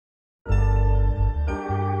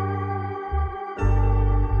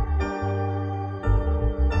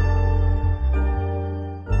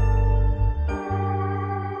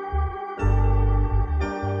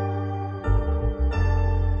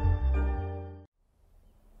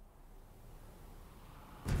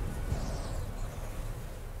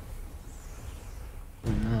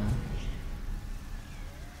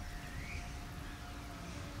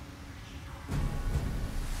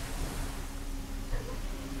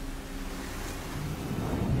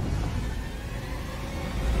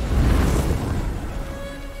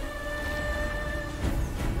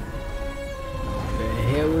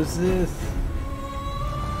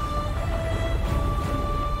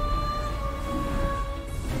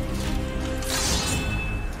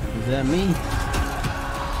that me?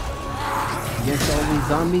 Against all these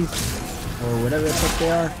zombies? Or whatever the fuck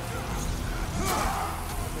they are?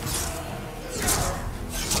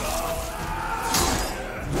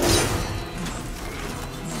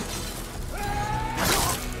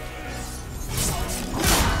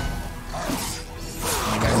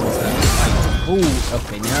 Ooh,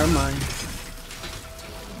 okay, never mind.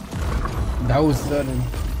 That was sudden.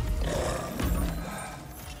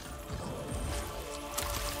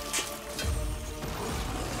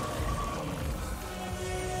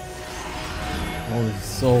 Holy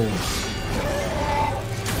souls.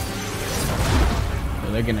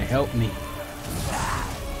 So they're gonna help me.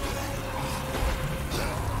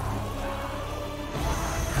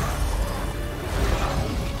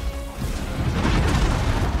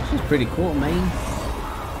 This is pretty cool, man.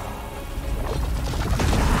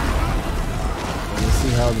 Let's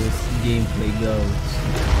see how this gameplay goes.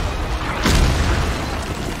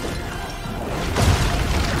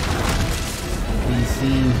 These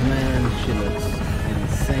scenes, man, shit looks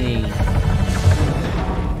insane.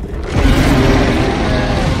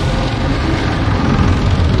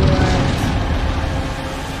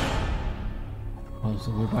 Oh,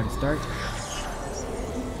 so we're about to start.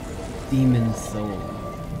 Demon Soul.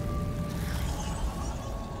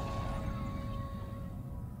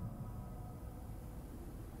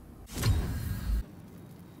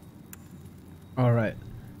 Alright,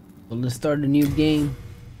 so let's start a new game.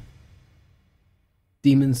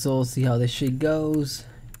 Demon Soul, see how this shit goes.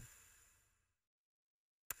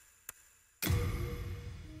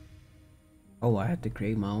 Oh, I have to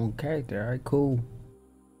create my own character. Alright, cool.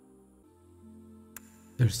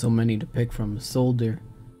 There's so many to pick from. A soldier,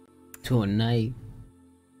 to a knight,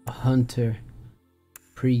 a hunter,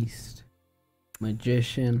 priest,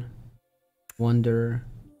 magician, wanderer,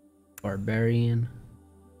 barbarian,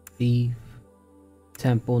 thief,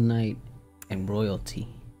 temple knight, and royalty.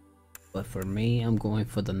 But for me, I'm going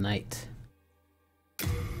for the knight.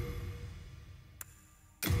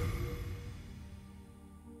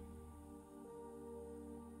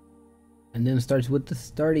 And then starts with the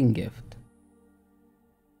starting gift.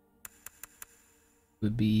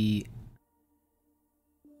 Would be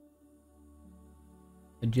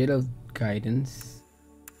a jet of guidance,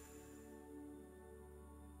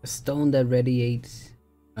 a stone that radiates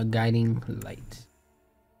a guiding light,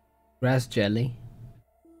 grass jelly,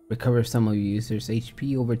 recover some of your users'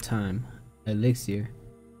 HP over time, elixir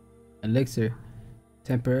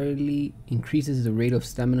temporarily increases the rate of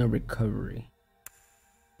stamina recovery,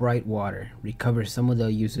 bright water, recover some of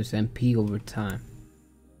the user's MP over time.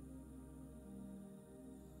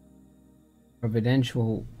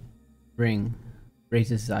 Providential ring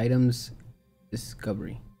raises items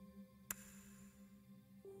discovery.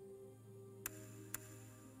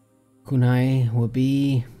 Kunai will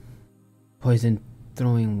be poison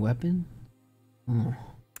throwing weapon.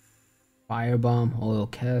 Firebomb oil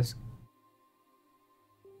cask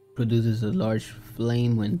produces a large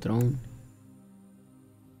flame when thrown.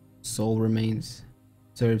 Soul remains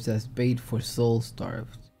serves as bait for soul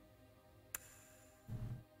starved.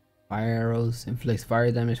 Fire arrows inflicts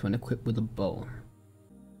fire damage when equipped with a bow.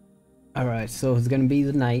 Alright, so it's gonna be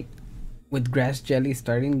the knight with grass jelly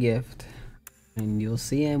starting gift. And you'll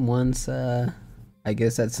see him once, I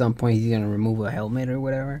guess at some point he's gonna remove a helmet or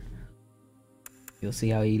whatever. You'll see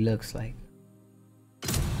how he looks like.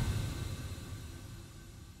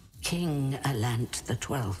 King Alant the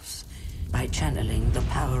 12th, by channeling the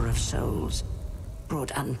power of souls,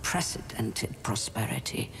 brought unprecedented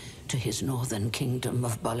prosperity to his northern kingdom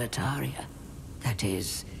of Boletaria. That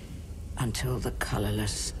is, until the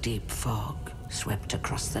colorless deep fog swept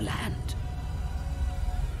across the land.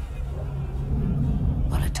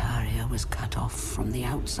 Boletaria was cut off from the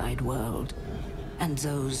outside world, and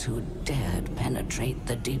those who dared penetrate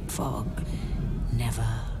the deep fog never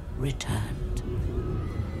returned.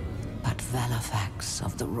 But Valifax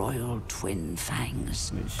of the royal twin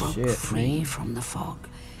fangs broke free from the fog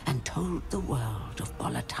and told the world of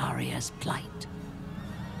Boletaria's plight.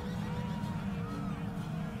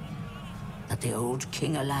 That the old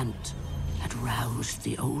King Alant had roused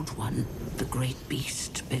the old one, the great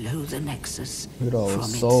beast below the Nexus, from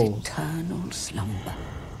its eternal slumber,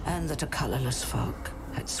 and that a colorless fog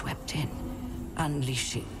had swept in,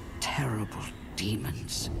 unleashing terrible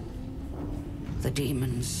demons. The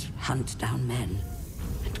demons hunt down men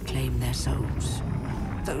and claim their souls.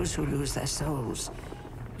 Those who lose their souls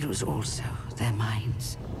lose also their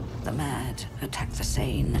minds. The mad attack the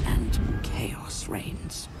sane and chaos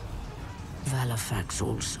reigns. Valifax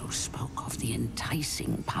also spoke of the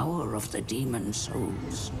enticing power of the demon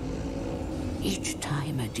souls. Each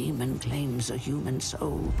time a demon claims a human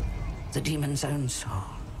soul, The demon's own soul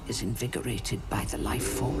is invigorated by the life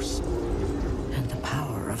force, and the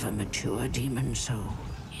power of a mature demon soul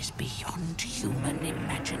is beyond human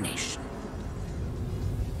imagination.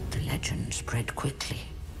 The legend spread quickly.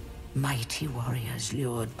 Mighty warriors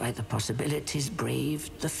lured by the possibilities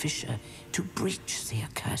braved the fissure to breach the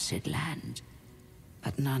accursed land,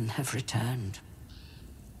 but none have returned.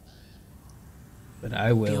 But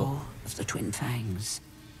I will. Pure of the Twin Fangs.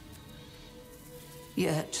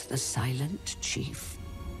 Yet the silent chief,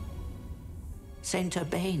 Saint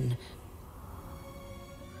Urbain,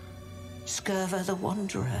 Scurva the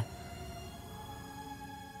Wanderer,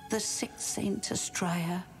 the sixth Saint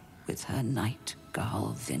Astraea with her night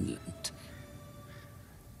Garl Vinland,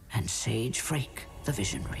 and Sage Frake the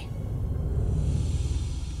Visionary.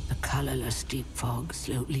 The colorless deep fog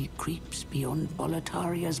slowly creeps beyond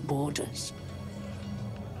Boletaria's borders.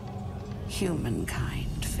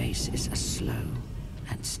 Humankind faces a slow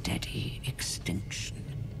and steady extinction.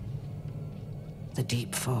 The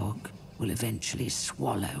deep fog will eventually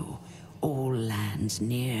swallow all lands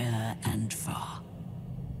near and far.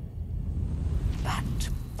 But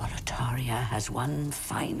Boletaria has one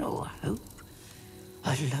final hope.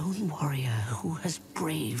 A lone warrior who has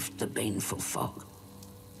braved the baneful fog.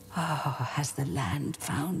 Has the land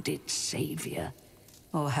found its savior?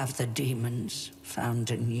 Or have the demons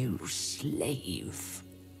found a new slave?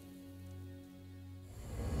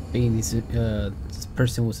 This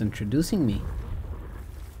person was introducing me.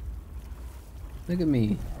 Look at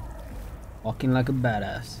me, walking like a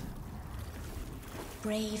badass.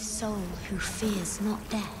 Brave soul who fears not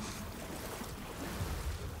death.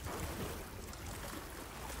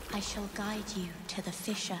 I shall guide you to the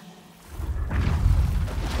fissure.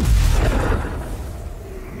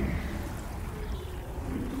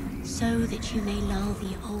 So that you may lull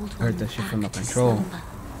the old one Heard that shit from the back to control. slumber.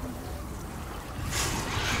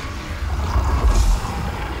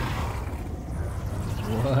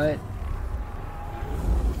 What?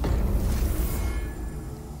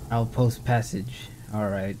 Outpost passage.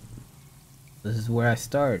 Alright. This is where I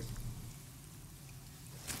start.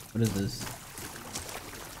 What is this?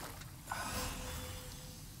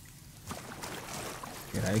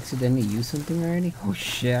 Did I accidentally use something already? Oh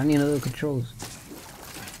shit, I need another controls.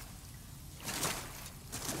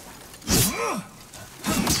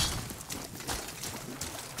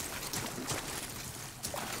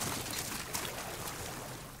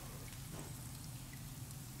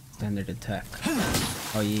 Standard attack.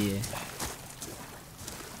 Oh yeah.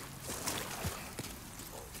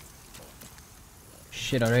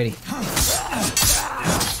 Shit already.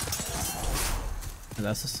 Oh,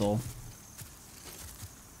 that's a soul.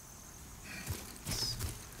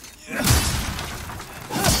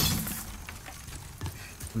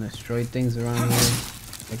 I'm gonna destroy things around here.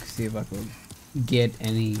 I can see if I can get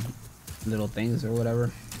any little things or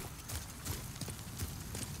whatever.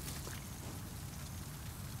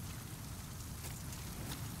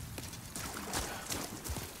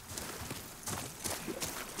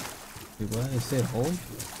 Wait, what? It said hold?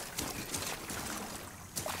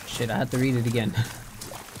 Shit, I have to read it again.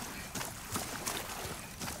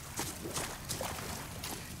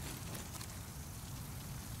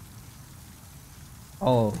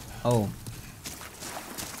 Oh.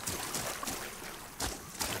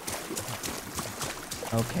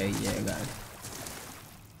 Okay, yeah, I got it.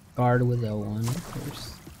 Guard with L1, of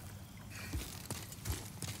course.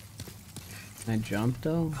 Can I jump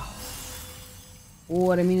though?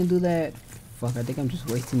 Oh, I didn't mean to do that. Fuck, I think I'm just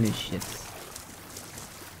wasting this shit.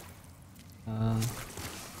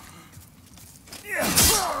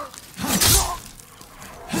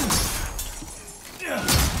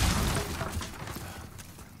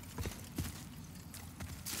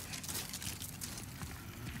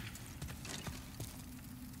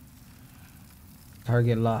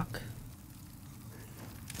 Target lock.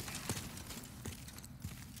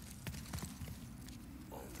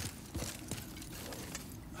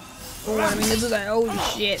 Oh, I mean to do that.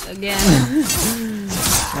 Oh shit, again.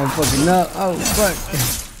 I'm fucking up. Oh fuck.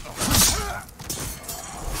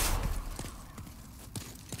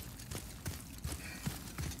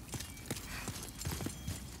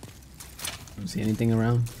 Don't see anything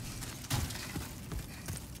around.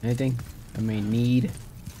 Anything I may need.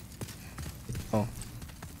 Oh.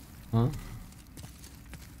 Huh?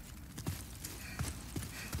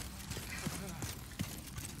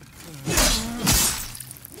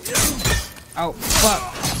 Oh, fuck!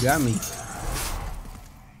 You got me.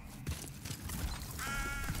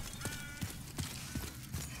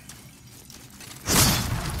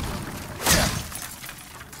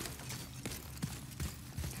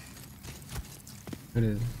 What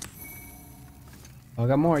is it? Oh, I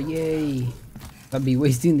got more. Yay. I'll be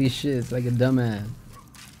wasting these shits like a dumbass.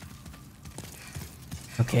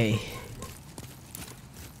 Okay.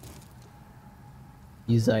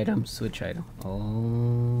 Use item, switch item.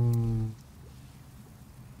 Oh.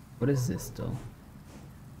 What is this though?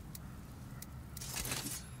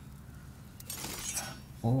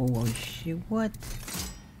 Oh shit, what?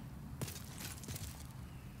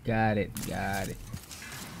 Got it, got it.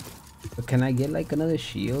 But can I get like another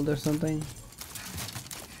shield or something?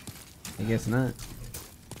 I guess not.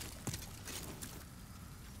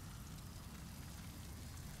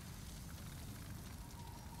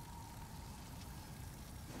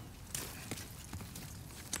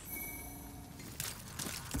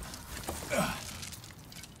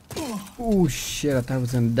 Oh shit, I thought I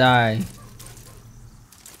was gonna die.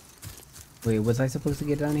 Wait, was I supposed to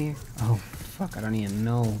get down here? Oh fuck, I don't even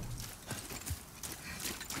know. I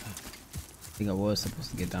think I was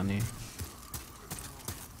supposed to get down here.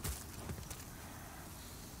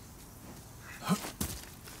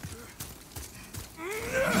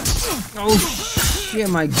 Oh shit,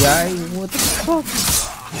 my guy, what the fuck?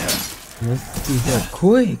 These are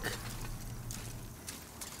quick.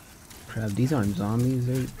 Crap, these aren't zombies,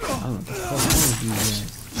 they're... I don't know what the fuck wrong with these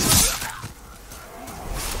guys.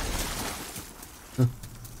 Huh.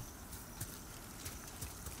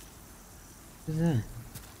 What is that?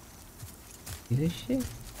 See this shit?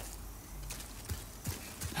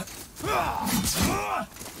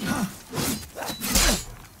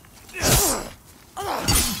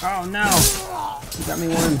 Oh no! You got me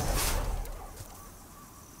one.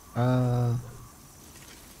 Here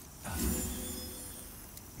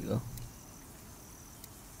you go.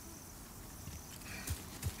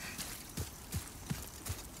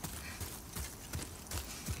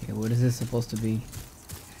 Okay, what is this supposed to be?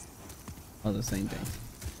 Oh, the same thing.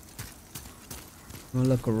 I'm gonna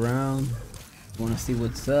look around. Wanna see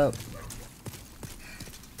what's up.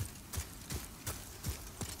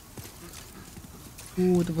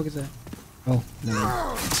 Ooh, what the fuck is that? Oh,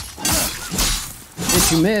 no.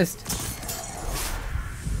 Shit, you missed.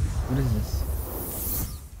 What is this?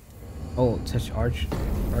 Oh, touch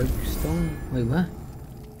archstone? Wait, what?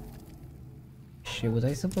 Shit, was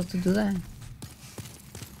I supposed to do that?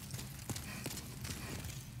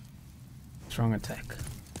 Strong attack.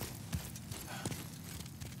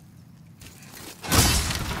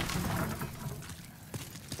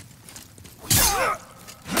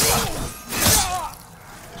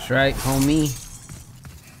 That's right, homie.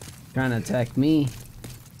 Trying to attack me.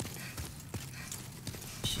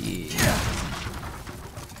 Shit.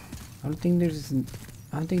 I don't think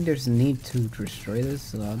there's a need to destroy this,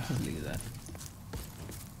 so I'll just leave that.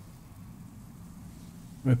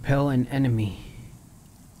 Repel an enemy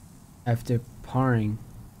after parring.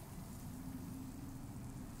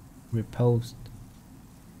 Repost.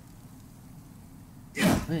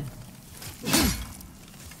 What?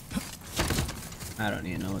 I don't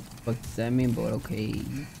even know what the fuck does that mean, but okay.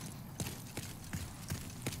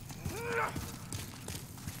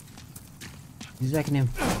 He's backing him.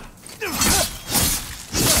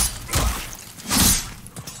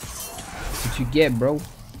 What you get, bro?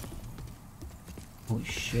 Oh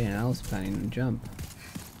shit, I was planning to jump.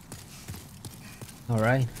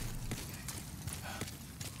 Alright.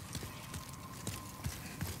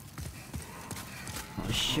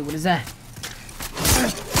 Oh shit, what is that?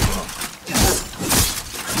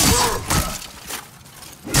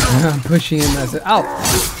 I'm pushing him as a— ow!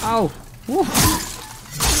 Ow! Woo.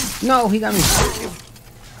 No, he got me.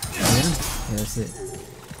 Yeah, that's it.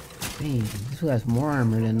 Dang, this one has more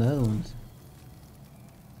armor than the other ones.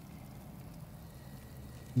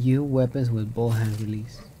 You weapons with bow hand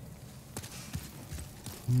release.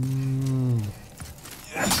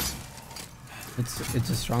 It's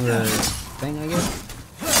a stronger thing, I guess.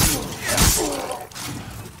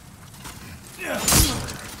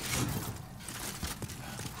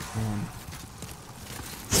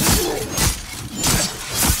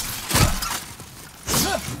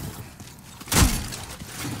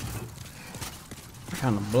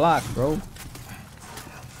 Trying to block, bro.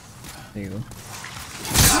 There you go.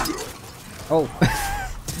 Oh,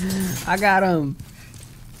 I got him.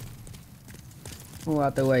 Move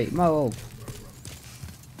out the way, Mo.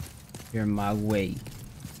 You're in my way.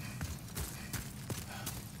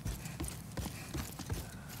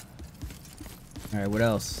 All right, what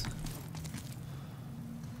else?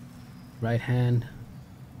 Right hand.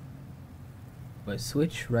 But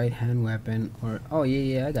switch right hand weapon or— oh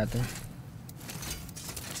yeah, I got that.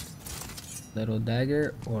 Little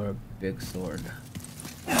dagger or big sword.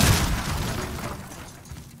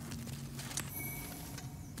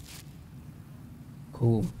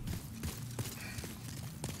 Cool.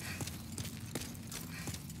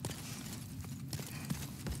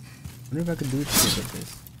 wonder if I could do shit with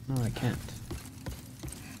this. No, I can't.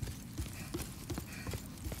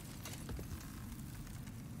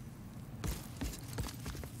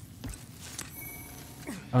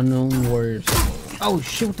 Unknown warriors. Oh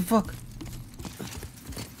shit, what the fuck?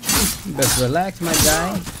 You best relax, my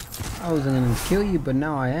guy. I wasn't gonna kill you, but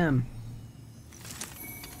now I am.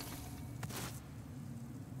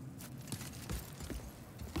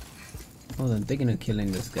 I wasn't thinking of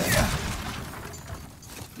killing this guy.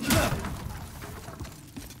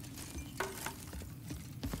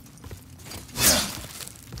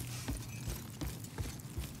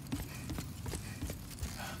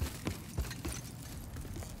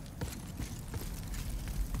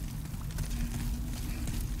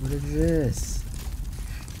 What is this?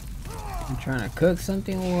 I'm trying to cook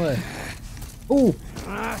something or what? Ooh!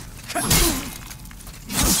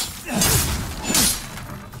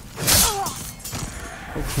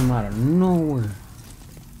 It came out of nowhere.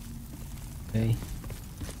 Okay.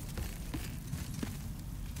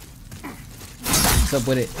 What's up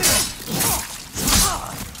with it?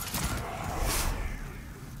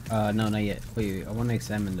 No, not yet. Wait, I want to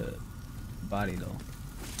examine the body though.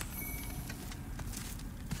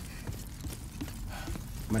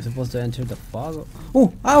 Am I supposed to enter the fog?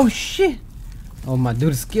 Oh! Oh shit! Oh, my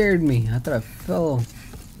dude scared me. I thought I fell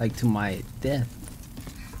like to my death.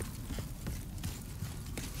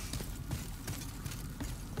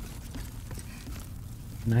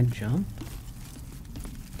 Can I jump?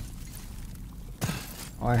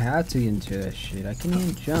 Oh, I had to enter that shit. I can't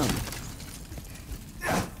even jump.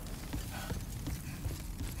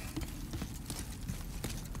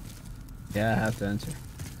 Yeah, I have to enter.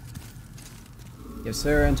 Yes,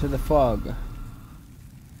 sir. Enter the fog.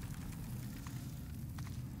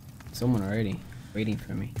 Someone already waiting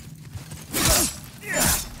for me.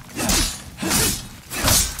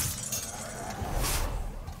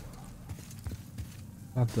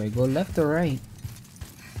 Fuck, do I go left or right?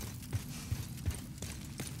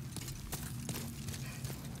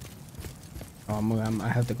 Oh, I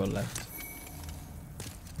have to go left.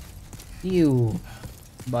 Ew.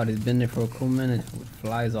 Body's been there for a cool minute with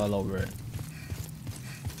flies all over it.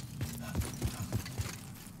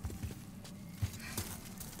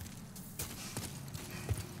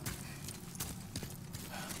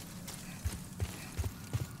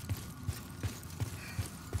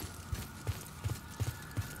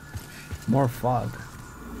 More fog.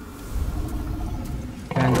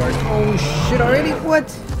 Vanguard. Oh shit already? What?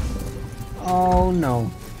 Oh no.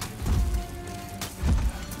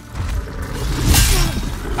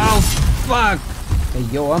 Oh fuck! Hey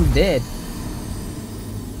yo, I'm dead.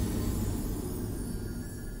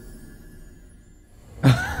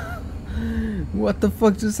 What the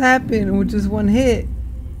fuck just happened with just one hit?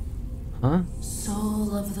 Huh?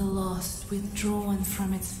 Soul of the lost withdrawn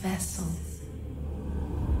from its vessel.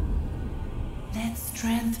 Let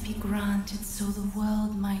strength be granted so the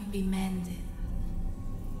world might be mended.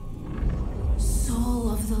 Soul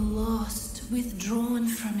of the lost withdrawn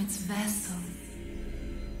from its vessel.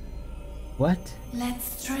 What? Let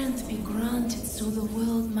strength be granted so the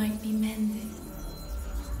world might be mended.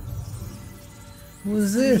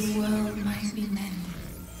 Who's So this? the world might be mended.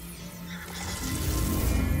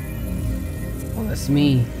 Oh, that's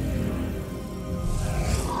me.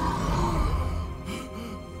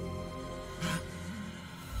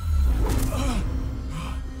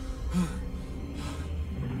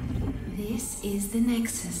 This is the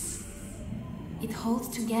Nexus. It holds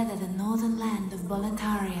together the northern land of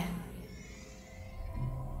Boletaria.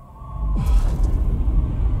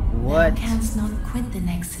 What? Thou canst not quit the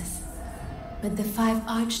Nexus, but the 5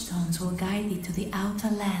 Archstones will guide thee to the outer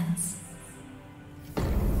lands.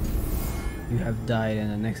 You have died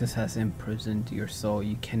and the Nexus has imprisoned your soul.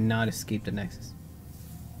 You cannot escape the Nexus.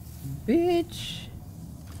 Bitch!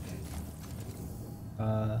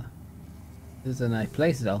 This is a nice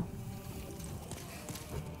place though.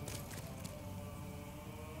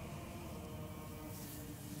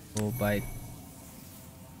 Oh, bite.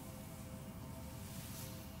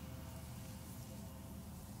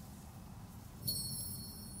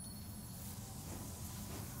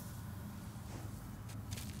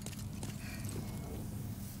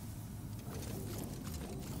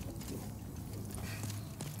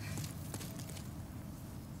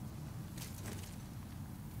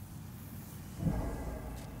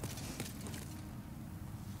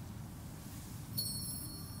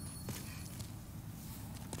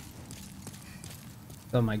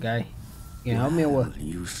 Oh my guy, you help me or what?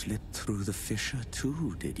 You slipped through the fissure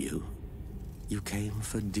too, did you? You came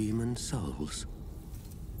for demon souls?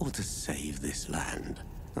 Or to save this land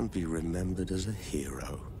and be remembered as a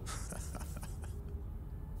hero?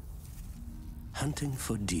 Hunting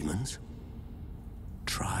for demons?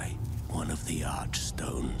 Try one of the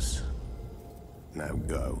archstones. Now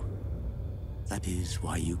go. That is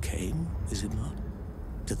why you came, is it not?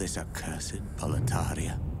 To this accursed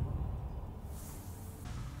Boletaria.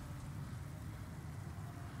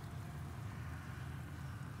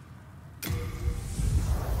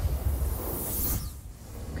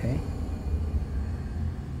 Okay.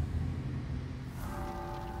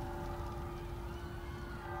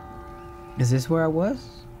 Is this where I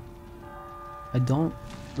was? I don't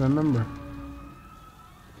remember.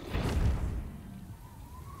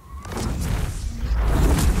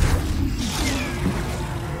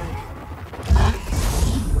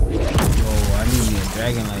 Whoa, I need me a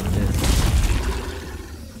dragon like this.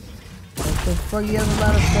 What the fuck? He has a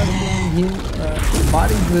lot of fucking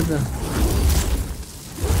bodies with him.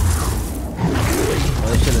 Oh,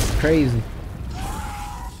 this shit is crazy.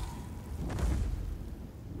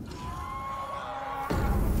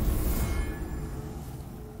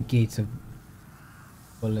 Gates of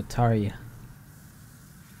Boletaria.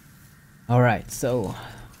 Alright, so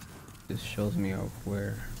this shows me of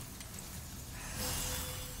where.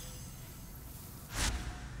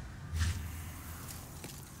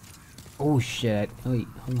 Oh shit. Oh, wait,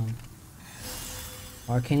 hold on.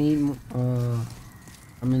 Oh, I can't eat.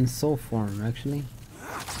 I'm in soul form actually.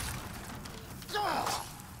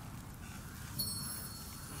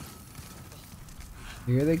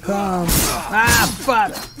 Here they come. Ah,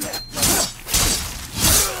 fuck!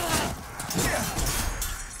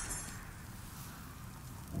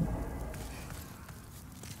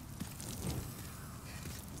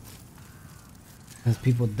 Because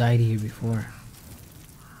people died here before.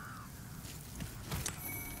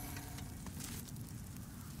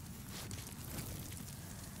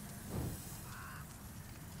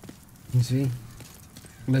 You see?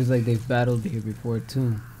 Looks like they've battled here before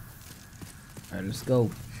too. Alright, let's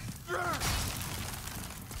go.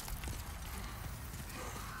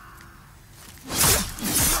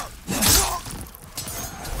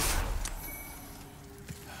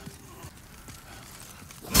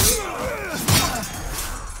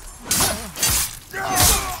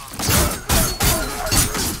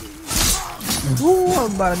 Ooh,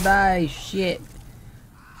 I'm about to die. Shit.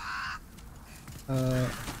 There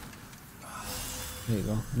you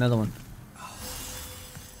go. Another one.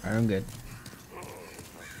 Alright, I'm good.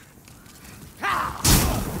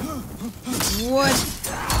 What?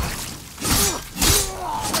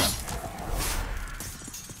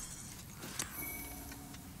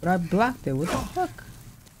 But I blocked it. What the fuck?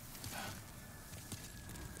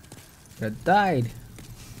 I died.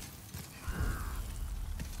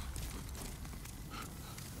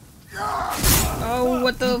 Oh,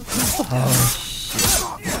 what the? Oh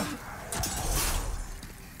shit.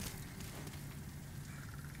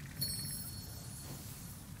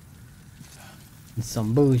 It's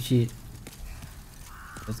some bullshit.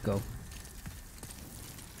 Let's go.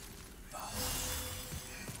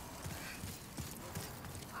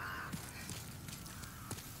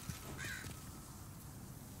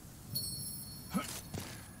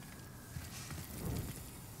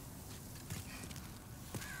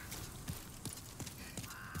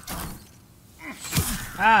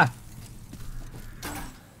 Ah!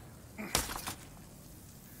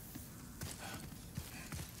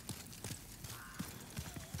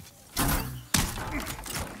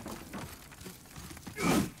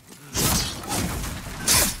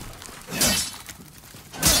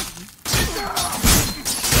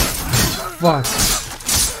 Fuck.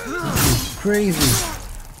 This is crazy.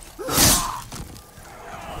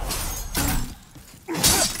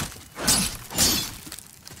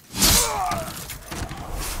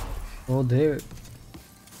 Oh, they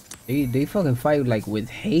fucking fight like with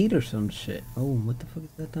hate or some shit. Oh, what the fuck is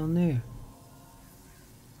that down there?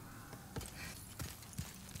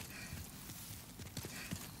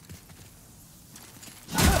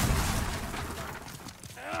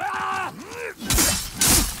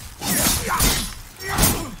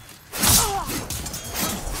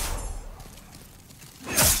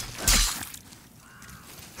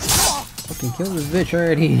 Fucking kill this bitch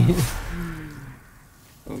already.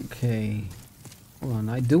 Okay. Hold on,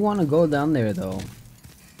 I do want to go down there though.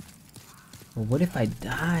 But what if I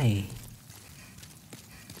die?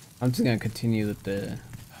 I'm just gonna continue with the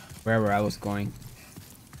wherever I was going.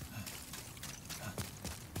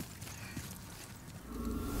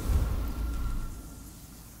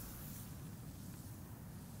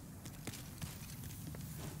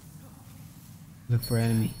 Look for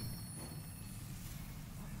enemy.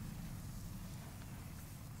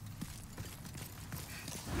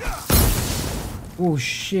 Oh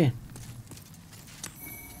shit.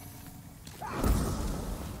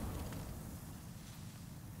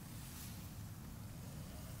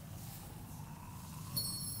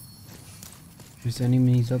 There's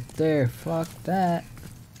enemies up there. Fuck that.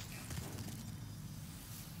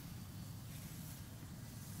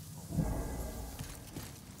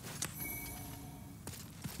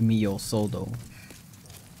 Mio Soldo.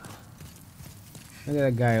 Look at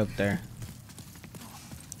that guy up there.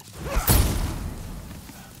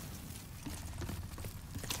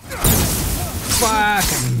 Fuck!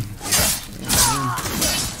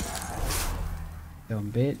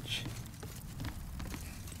 Dumb bitch.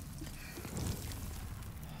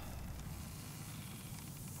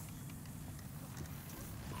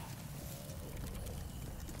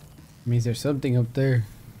 Means there's something up there.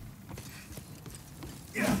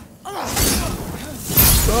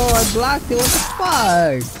 Bro, I blocked it. What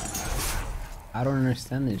the fuck? I don't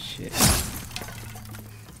understand this shit.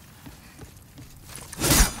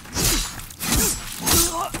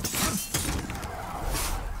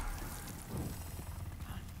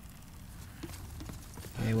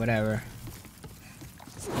 Okay, whatever.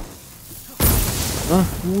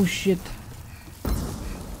 Oh shit.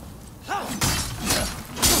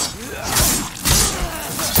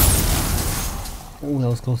 Oh, that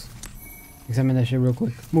was close. Examine that shit real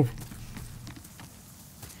quick. Move.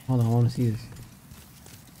 Hold on, I want to see this.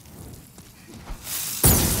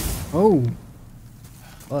 Oh.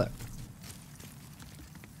 What?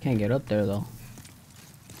 Can't get up there though.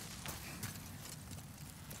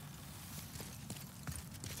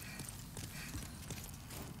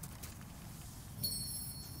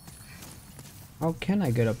 How can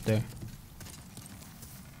I get up there?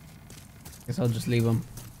 Guess I'll just leave him.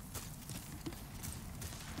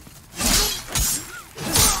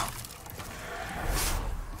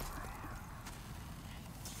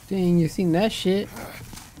 Dang, you seen that shit?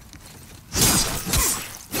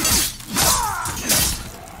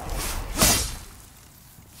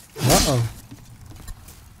 Uh-oh.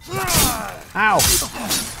 Ow!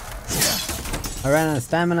 I ran out of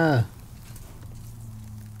stamina.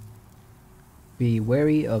 Be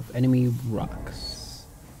wary of enemy rocks.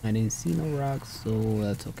 I didn't see no rocks, so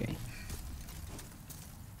that's okay.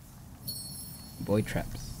 Boy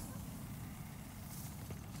traps.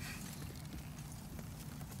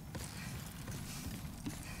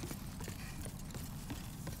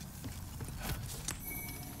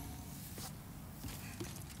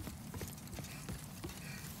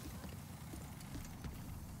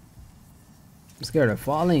 I'm scared of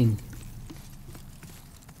falling.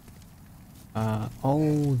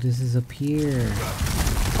 Oh, this is up here.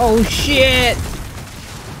 Oh shit!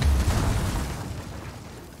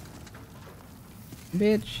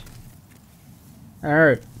 Bitch. I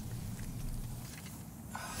hurt.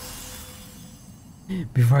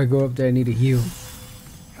 Before I go up there, I need to heal.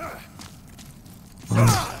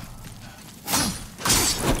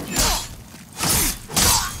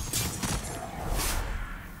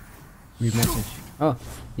 Read message. Oh,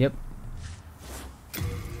 yep.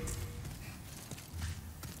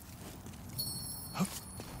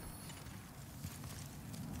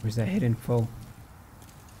 Where's that hidden foe?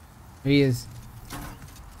 There he is.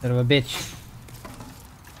 Son of a bitch.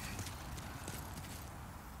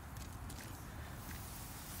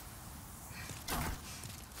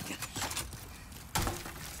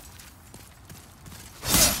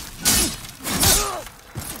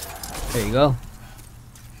 There you go.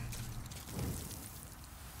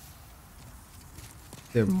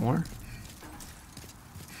 Is there more?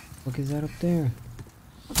 What is that up there?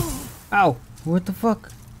 Ow! What the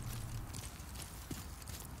fuck?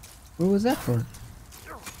 What was that for?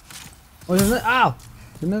 Oh, there's a, ow!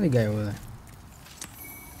 There's another guy over there.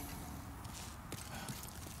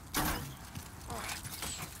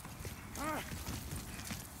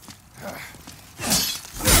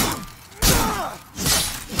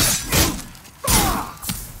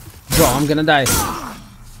 Bro, I'm gonna die.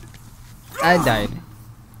 I died.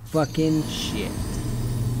 Fucking shit.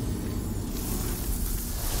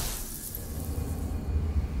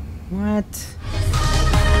 What?